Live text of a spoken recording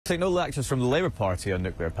take no lectures from the Labour Party on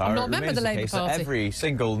nuclear power. I'm not a member of the Labour Party.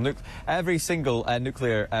 Every single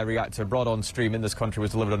nuclear reactor brought on stream in this country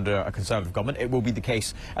was delivered under a Conservative government. It will be the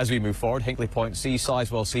case as we move forward. Hinkley Point C,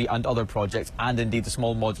 Sizewell C and other projects, and indeed the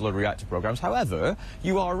small modular reactor programmes. However,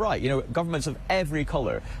 you are right. You know, governments of every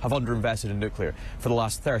colour have underinvested in nuclear for the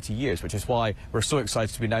last 30 years, which is why we're so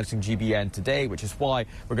excited to be announcing GBN today, which is why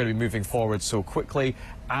we're going to be moving forward so quickly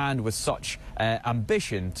and with such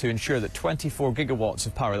ambition to ensure that 24 gigawatts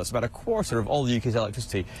of power, that's about a quarter of all the UK's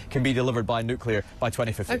electricity, can be delivered by nuclear by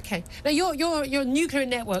 2050. OK. Now, you're Nuclear and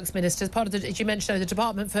Networks Minister, as part of, as you mentioned, the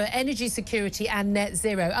Department for Energy Security and Net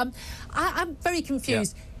Zero. I'm very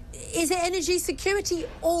confused. Yeah. Is it energy security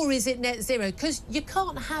or is it net zero? Because you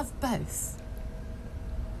can't have both.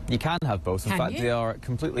 You can have both. In fact, they are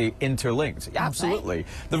completely interlinked. Absolutely.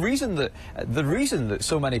 The reason that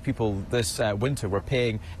so many people this winter were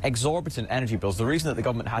paying exorbitant energy bills, the reason that the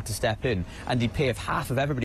government had to step in and pay half of everybody